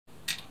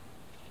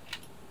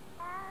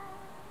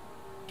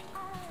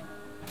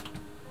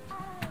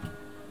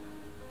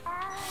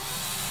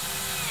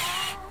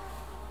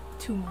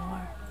2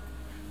 more.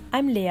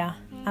 I'm Lea.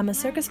 I'm a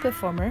circus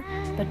performer,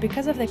 but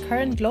because of the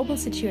current global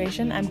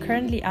situation, I'm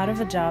currently out of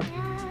a job.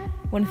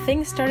 When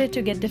things started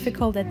to get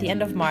difficult at the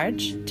end of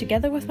March,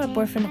 together with my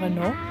boyfriend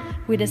Renaud,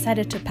 we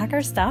decided to pack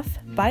our stuff,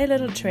 buy a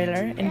little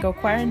trailer, and go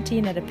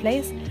quarantine at a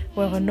place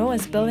where Renaud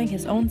is building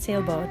his own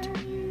sailboat.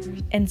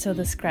 And so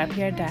the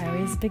Yard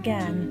Diaries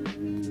began.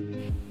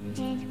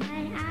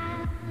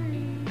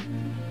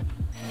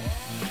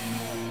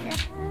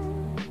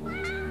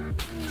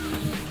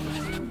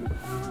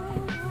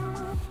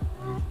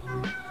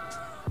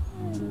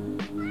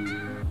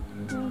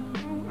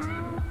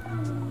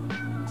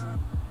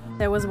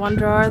 There was one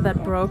drawer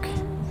that broke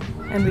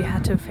and we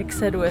had to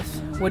fix it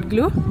with wood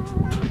glue.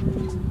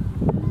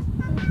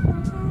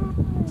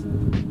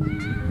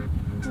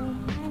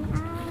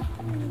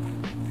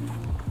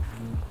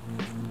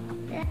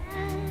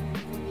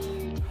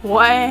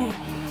 Why?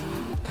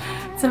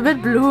 It's a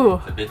bit blue.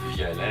 It's a bit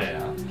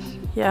violet, huh?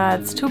 Yeah,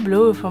 it's too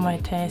blue for my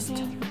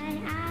taste.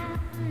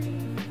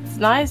 It's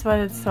nice, but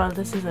it's, well,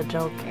 this is a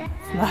joke.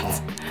 It's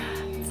not.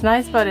 It's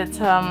nice, but it's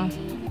a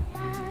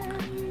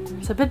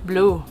bit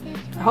blue.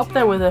 I hope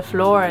that with the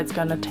floor it's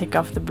gonna take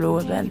off the blue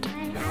a bit. You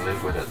can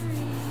live with it.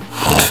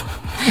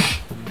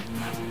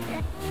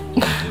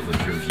 Live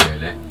with your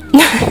violet.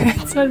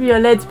 It's not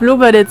violet, it's blue,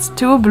 but it's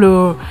too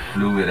blue.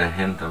 Blue with a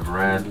hint of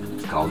red.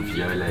 It's called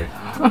violet.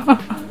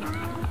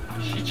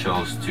 She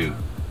chose to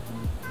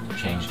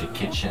change the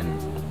kitchen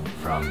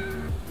from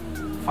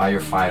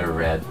firefighter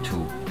red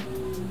to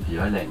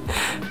violet.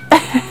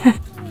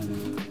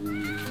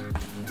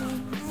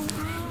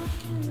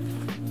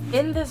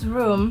 In this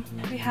room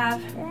we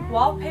have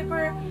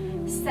wallpaper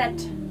set,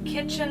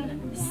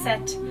 kitchen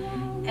set,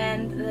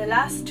 and the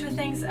last 2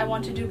 things I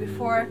want to do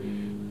before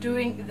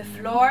doing the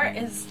floor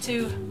is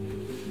to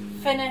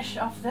finish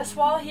off this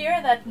wall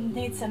here that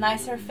needs a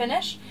nicer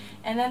finish,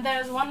 and then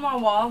there's one more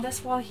wall,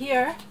 this wall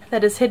here,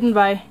 that is hidden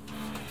by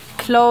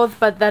clothes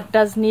but that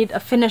does need a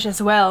finish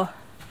as well.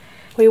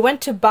 We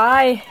went to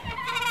buy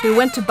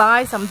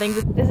something.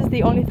 This is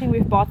the only thing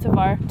we've bought so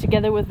far,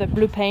 together with the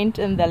blue paint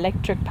and the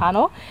electric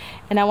panel.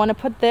 And I want to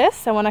put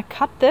this, I want to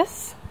cut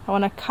this, I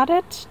want to cut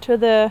it to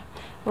the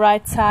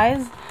right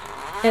size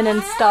and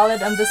install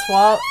it on this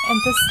wall.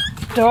 And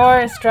this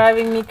door is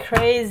driving me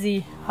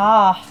crazy.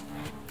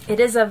 It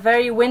is a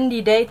very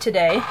windy day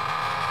today,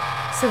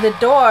 so the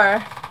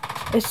door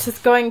is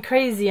just going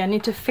crazy. I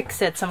need to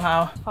fix it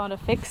somehow. Found a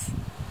fix.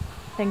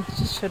 I think it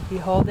just should be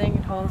holding.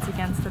 It holds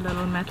against the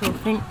little metal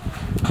thing.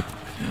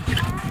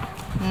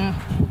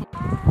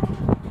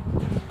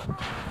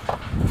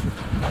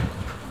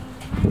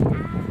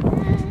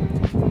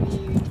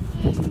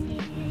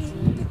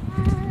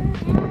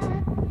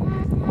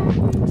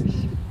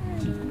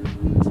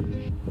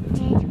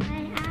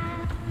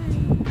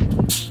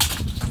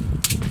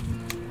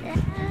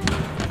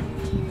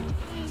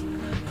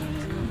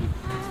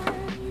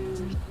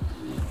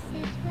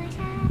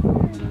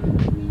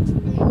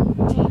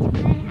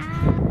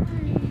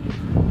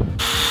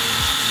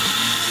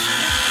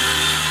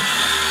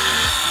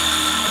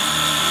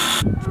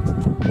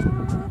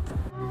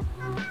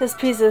 This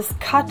piece is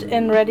cut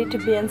and ready to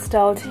be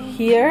installed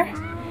here.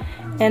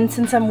 And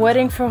since I'm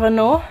waiting for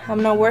Renaud,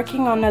 I'm now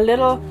working on a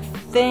little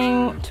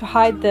thing to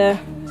hide the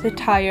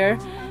tire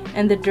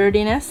and the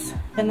dirtiness.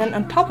 And then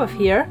on top of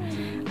here,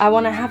 I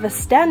want to have a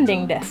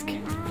standing desk.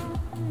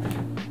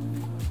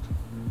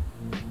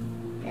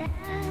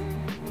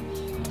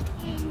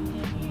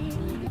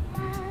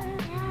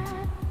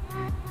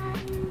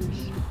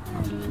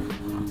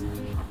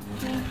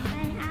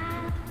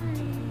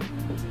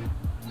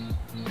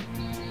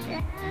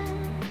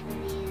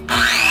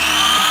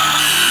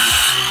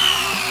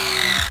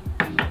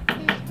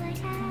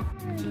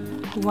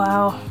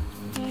 Wow.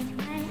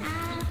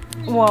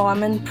 Wow,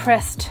 I'm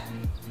impressed.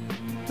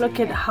 Look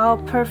at how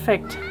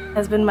perfect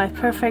has been my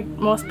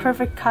most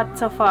perfect cut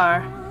so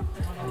far.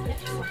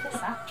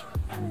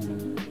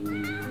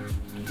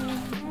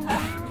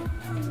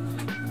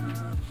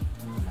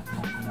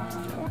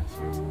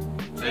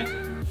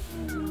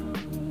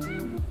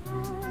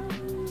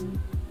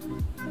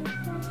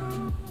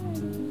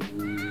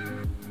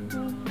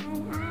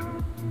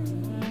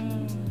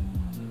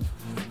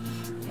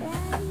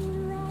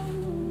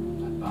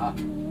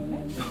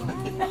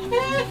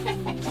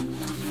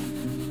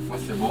 Moi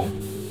c'est bon.